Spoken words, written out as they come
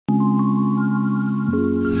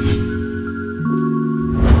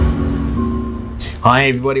Hi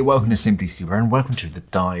everybody, welcome to SimplyScuba and welcome to the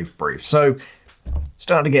dive brief. So,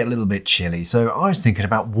 starting to get a little bit chilly, so I was thinking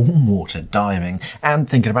about warm water diving and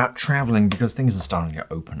thinking about traveling because things are starting to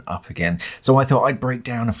open up again. So I thought I'd break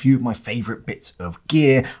down a few of my favorite bits of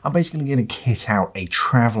gear. I'm basically going to kit out a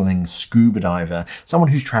traveling scuba diver,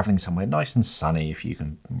 someone who's traveling somewhere nice and sunny, if you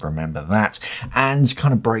can remember that, and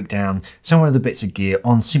kind of break down some of the bits of gear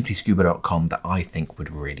on simplyscuba.com that I think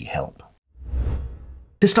would really help.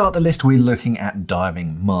 To start the list, we're looking at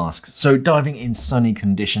diving masks. So diving in sunny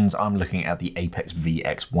conditions, I'm looking at the Apeks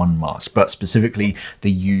VX1 mask, but specifically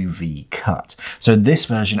the UV cut. So this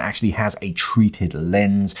version actually has a treated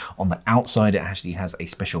lens. On the outside, it actually has a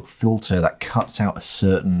special filter that cuts out a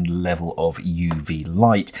certain level of UV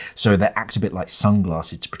light. So they act a bit like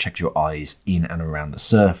sunglasses to protect your eyes in and around the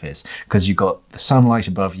surface. Because you've got the sunlight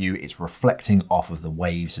above you, it's reflecting off of the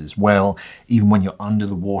waves as well. Even when you're under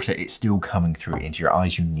the water, it's still coming through into your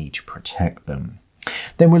eyes. You need to protect them.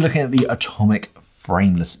 Then we're looking at the Atomic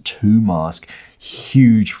Frameless 2 mask.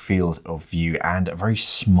 Huge field of view and a very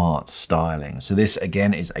smart styling. So this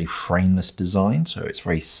again is a frameless design, so it's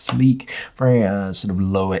very sleek, very sort of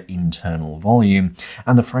lower internal volume,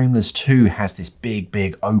 and the Frameless 2 has this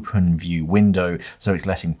big open view window, so it's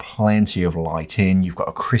letting plenty of light in. You've got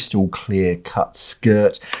a crystal clear cut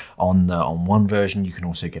skirt on one version. You can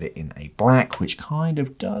also get it in a black, which kind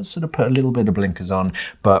of does sort of put a little bit of blinkers on,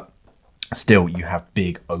 but still, you have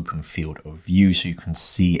big open field of view, so you can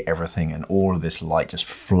see everything, and all of this light just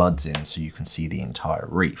floods in so you can see the entire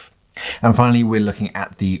reef. And finally, we're looking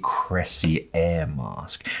at the Cressi Air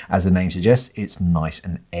Mask. As the name suggests, it's nice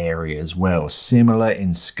and airy as well. Similar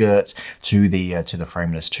in skirt to the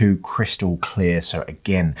Frameless 2, crystal clear. So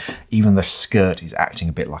again, even the skirt is acting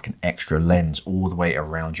a bit like an extra lens all the way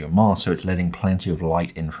around your mask. So it's letting plenty of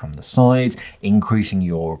light in from the sides, increasing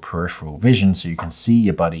your peripheral vision so you can see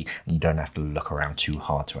your buddy and you don't have to look around too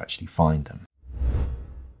hard to actually find them.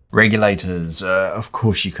 Regulators, of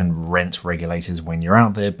course you can rent regulators when you're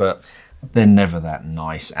out there, but they're never that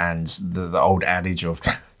nice, and the old adage of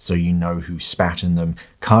so you know who spat in them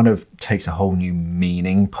kind of takes a whole new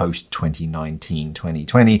meaning post 2019,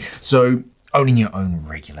 2020. So owning your own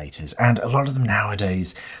regulators, and a lot of them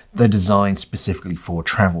nowadays, they're designed specifically for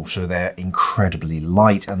travel, so they're incredibly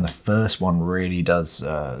light, and the first one really does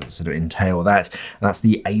sort of entail that, and that's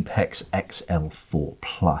the Apeks XL4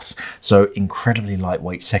 Plus. So incredibly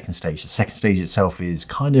lightweight second stage. The second stage itself is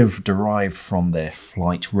kind of derived from their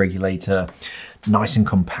flight regulator, nice and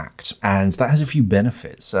compact, and that has a few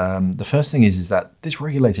benefits. The first thing is that this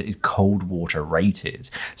regulator is cold water rated,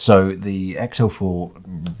 so the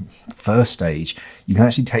XL4 first stage, you can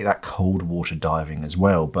actually take that cold water diving as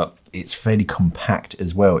well, but it's fairly compact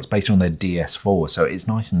as well. It's based on their DS4, so it's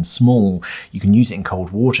nice and small. You can use it in cold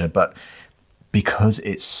water, but because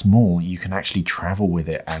it's small, you can actually travel with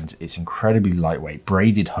it, and it's incredibly lightweight.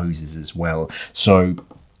 Braided hoses as well, so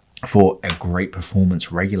for a great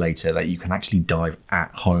performance regulator that you can actually dive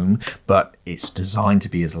at home, but it's designed to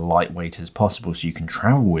be as lightweight as possible so you can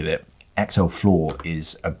travel with it. XL4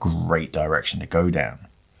 is a great direction to go down.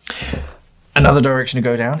 Another direction to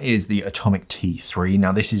go down is the Atomic T3.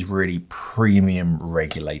 Now this is really premium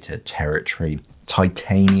regulator territory.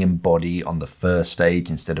 Titanium body on the first stage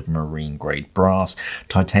instead of marine grade brass.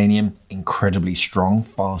 Titanium, incredibly strong,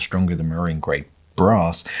 far stronger than marine grade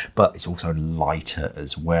brass, but it's also lighter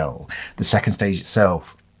as well. The second stage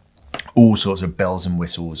itself, all sorts of bells and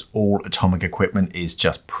whistles, all Atomic equipment is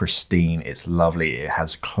just pristine. It's lovely. It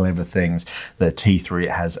has clever things. The T3,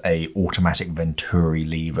 it has a automatic Venturi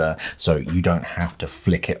lever, so you don't have to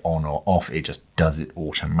flick it on or off. It just does it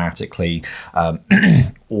automatically.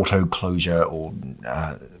 Auto closure, or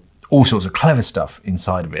all sorts of clever stuff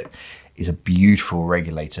inside of it. Is a beautiful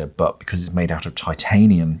regulator, but because it's made out of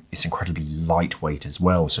titanium, it's incredibly lightweight as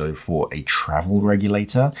well. So for a travel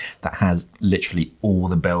regulator that has literally all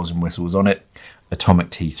the bells and whistles on it,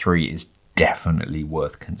 Atomic T3 is definitely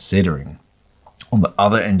worth considering. On the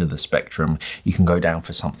other end of the spectrum, you can go down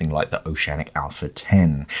for something like the Oceanic Alpha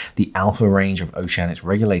 10. The Alpha range of Oceanic's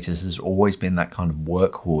regulators has always been that kind of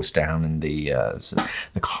workhorse down in the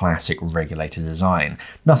classic regulator design.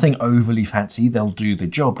 Nothing overly fancy, they'll do the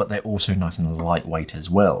job, but they're also nice and lightweight as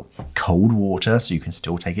well. Cold water, so you can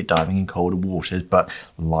still take it diving in colder waters, but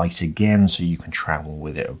light again, so you can travel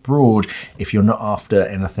with it abroad. If you're not after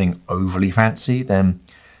anything overly fancy, then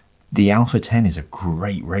the Alpha 10 is a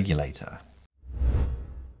great regulator.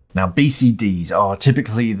 Now, BCDs are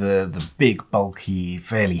typically the big, bulky,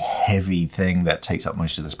 fairly heavy thing that takes up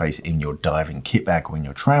most of the space in your diving kit bag when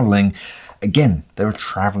you're traveling. Again, there are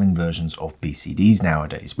traveling versions of BCDs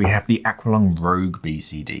nowadays. We have the Aqualung Rogue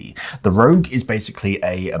BCD. The Rogue is basically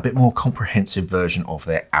a bit more comprehensive version of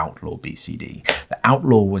their Outlaw BCD. The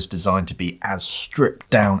Outlaw was designed to be as stripped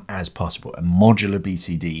down as possible, a modular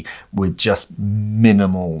BCD with just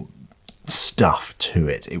minimal stuff to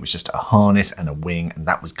it. It was just a harness and a wing, and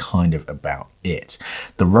that was kind of about it.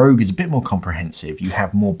 The Rogue is a bit more comprehensive. You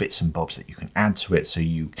have more bits and bobs that you can add to it, so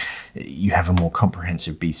you have a more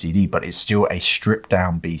comprehensive BCD, but it's still a stripped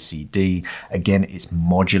down BCD. Again, it's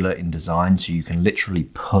modular in design, so you can literally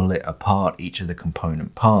pull it apart, each of the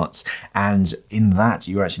component parts, and in that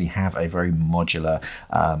you actually have a very modular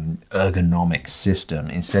ergonomic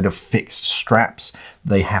system. Instead of fixed straps,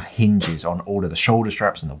 they have hinges on all of the shoulder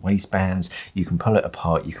straps and the waistbands. You can pull it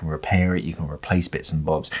apart, you can repair it, you can replace bits and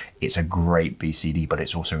bobs. It's a great BCD, but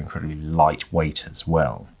it's also incredibly lightweight as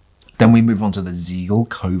well. Then we move on to the Zeagle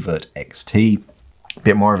Covert Xt. A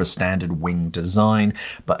bit more of a standard wing design,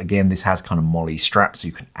 but again, this has kind of molly straps, so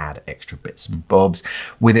you can add extra bits and bobs.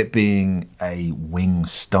 With it being a wing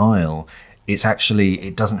style,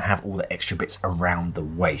 it doesn't have all the extra bits around the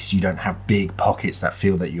waist. You don't have big pockets that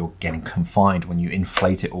feel that you're getting confined when you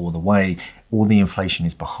inflate it all the way. All the inflation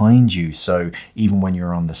is behind you, so even when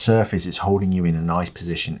you're on the surface, it's holding you in a nice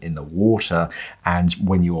position in the water, and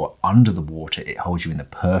when you're under the water, it holds you in the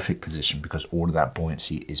perfect position because all of that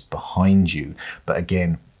buoyancy is behind you. But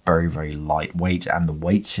again, very, very lightweight, and the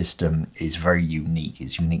weight system is very unique.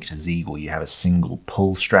 It's unique to Zeagle. You have a single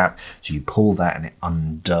pull strap, so you pull that and it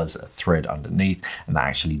undoes a thread underneath, and that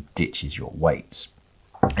actually ditches your weights.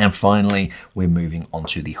 And finally, we're moving on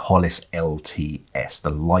to the Hollis LTS,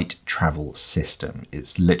 the Light Travel System.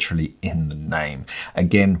 It's literally in the name.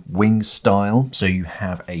 Again, wing style, so you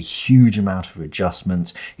have a huge amount of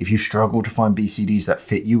adjustments. If you struggle to find BCDs that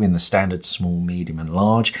fit you in the standard small, medium, and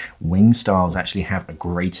large, wing styles actually have a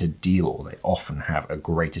greater deal, or they often have a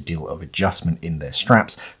greater deal of adjustment in their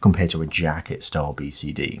straps compared to a jacket style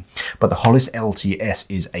BCD. But the Hollis LTS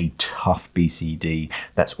is a tough BCD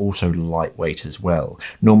that's also lightweight as well.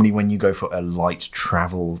 Normally when you go for a light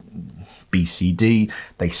travel BCD,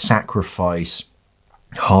 they sacrifice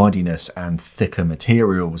hardiness and thicker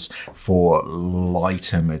materials for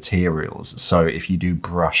lighter materials. So if you do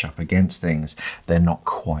brush up against things, they're not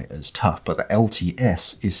quite as tough. But the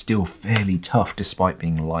LTS is still fairly tough despite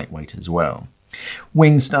being lightweight as well.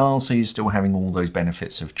 Wing style, so you're still having all those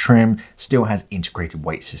benefits of trim, still has integrated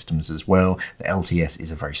weight systems as well. The LTS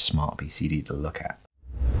is a very smart BCD to look at.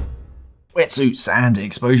 Wetsuits and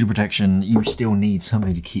exposure protection, you still need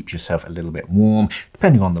something to keep yourself a little bit warm,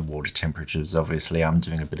 depending on the water temperatures. Obviously, I'm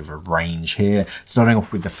doing a bit of a range here. Starting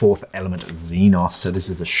off with the fourth element, Xenos. So this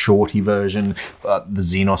is the shorty version, but the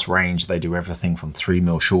Xenos range, they do everything from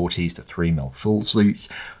 3mm shorties to 3mm full suits.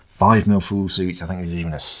 5mm full suits. I think there's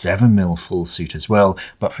even a 7mm full suit as well.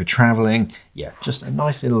 But for traveling, yeah, just a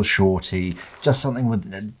nice little shorty, just something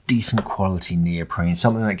with a decent quality neoprene,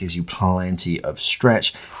 something that gives you plenty of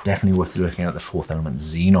stretch. Definitely worth looking at the fourth element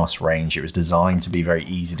Xenos range. It was designed to be very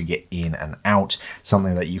easy to get in and out,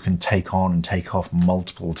 something that you can take on and take off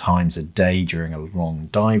multiple times a day during a long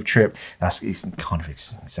dive trip. That's kind of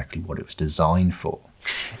exactly what it was designed for.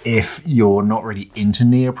 If you're not really into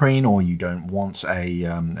neoprene, or you don't want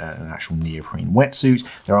an actual neoprene wetsuit,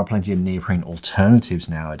 there are plenty of neoprene alternatives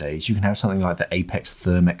nowadays. You can have something like the Apeks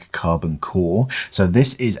Thermiq carbon core. So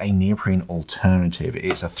this is a neoprene alternative.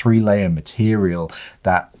 It's a 3-layer material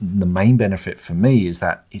that the main benefit for me is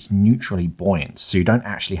that it's neutrally buoyant. So you don't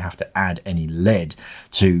actually have to add any lead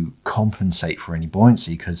to compensate for any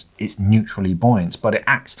buoyancy because it's neutrally buoyant, but it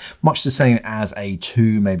acts much the same as a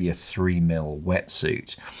 2, maybe a 3mm wetsuit.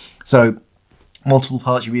 So multiple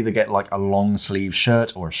parts, you either get like a long sleeve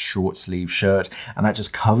shirt or a short sleeve shirt, and that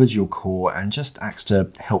just covers your core and just acts to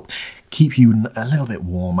help keep you a little bit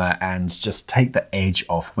warmer and just take the edge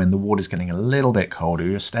off when the water's getting a little bit colder.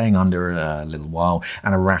 You're staying under a little while,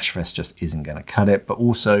 and a rash vest just isn't going to cut it. But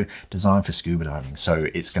also designed for scuba diving, so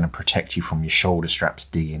it's going to protect you from your shoulder straps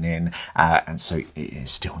digging in, and so it is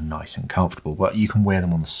still nice and comfortable. But you can wear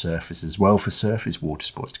them on the surface as well for surface water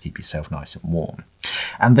sports to keep yourself nice and warm.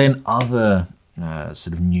 And then other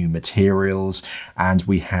sort of new materials, and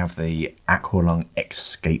we have the Aqualung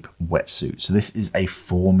Xscape wetsuit. So this is a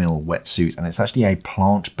 4mm wetsuit, and it's actually a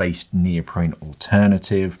plant-based neoprene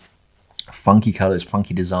alternative. Funky colors,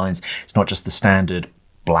 funky designs. It's not just the standard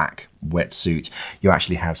black wetsuit, you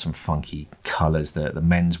actually have some funky colors. The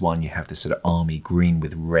men's one, you have this sort of army green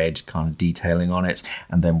with red kind of detailing on it,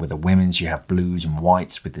 and then with the women's you have blues and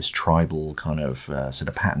whites with this tribal kind of sort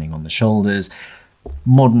of patterning on the shoulders.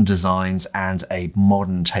 Modern designs and a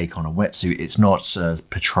modern take on a wetsuit. It's not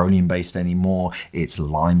petroleum based anymore, it's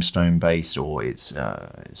limestone based, or it's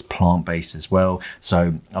plant based as well.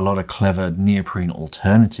 So a lot of clever neoprene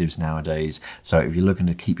alternatives nowadays. So if you're looking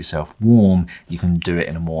to keep yourself warm, you can do it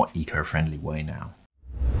in a more eco-friendly way now.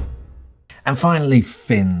 And finally,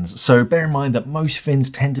 fins. So bear in mind that most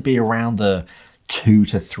fins tend to be around the 2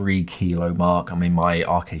 to 3 kilo mark. I mean, my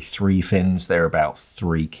RK3 fins, they're about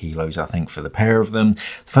 3 kilos, I think, for the pair of them.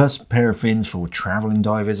 First pair of fins for traveling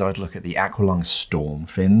divers, I'd look at the Aqualung Storm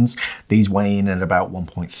Fins. These weigh in at about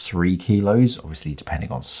 1.3 kilos, obviously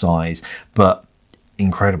depending on size, but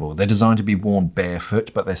incredible. They're designed to be worn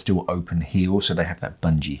barefoot, but they're still open heel, so they have that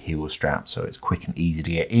bungee heel strap, so it's quick and easy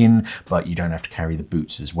to get in, but you don't have to carry the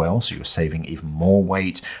boots as well, so you're saving even more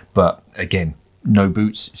weight. But again, no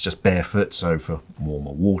boots, it's just barefoot, so for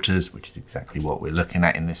warmer waters, which is exactly what we're looking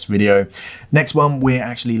at in this video. Next one, we're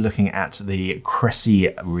actually looking at the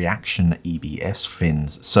Cressi Reaction EBS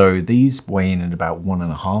fins. So these weigh in at about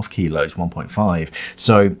 1.5 kilos, 1.5.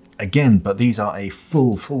 So again, but these are a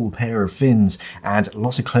full pair of fins, and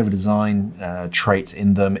lots of clever design traits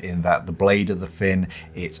in them, in that the blade of the fin,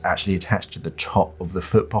 it's actually attached to the top of the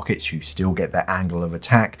foot pockets. You still get that angle of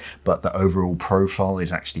attack, but the overall profile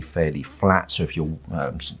is actually fairly flat. So if you're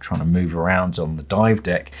trying to move around on the dive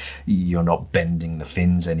deck, you're not bending the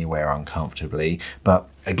fins anywhere uncomfortably. But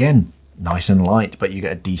again, nice and light, but you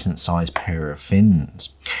get a decent sized pair of fins.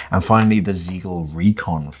 And finally, the Zeagle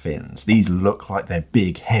Recon fins. These look like they're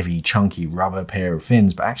big, heavy, chunky rubber pair of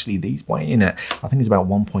fins, but actually these weigh in at, I think it's about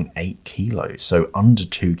 1.8 kilos, so under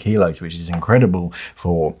 2 kilos, which is incredible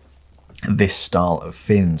for this style of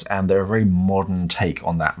fins. And they're a very modern take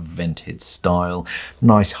on that vented style.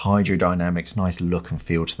 Nice hydrodynamics, nice look and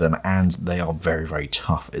feel to them, and they are very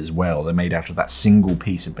tough as well. They're made out of that single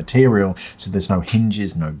piece of material, so there's no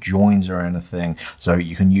hinges, no joins or anything, so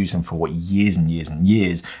you can use them for years and years and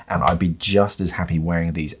years, and I'd be just as happy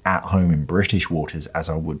wearing these at home in British waters as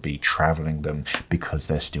I would be traveling them, because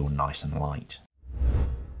they're still nice and light.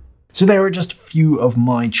 So there are just a few of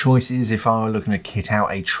my choices if I were looking to kit out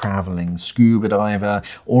a traveling scuba diver.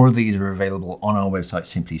 All of these are available on our website,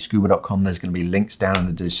 simplyscuba.com. There's going to be links down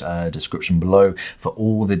in the description below for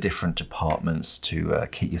all the different departments to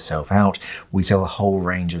kit yourself out. We sell a whole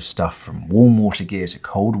range of stuff from warm water gear to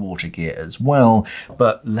cold water gear as well,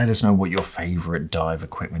 but let us know what your favorite dive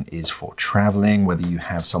equipment is for traveling, whether you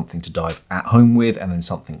have something to dive at home with and then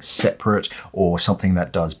something separate, or something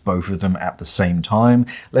that does both of them at the same time.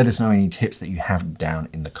 Let us know any tips that you have down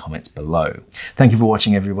in the comments below. Thank you for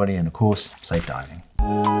watching, everybody, and of course, safe diving.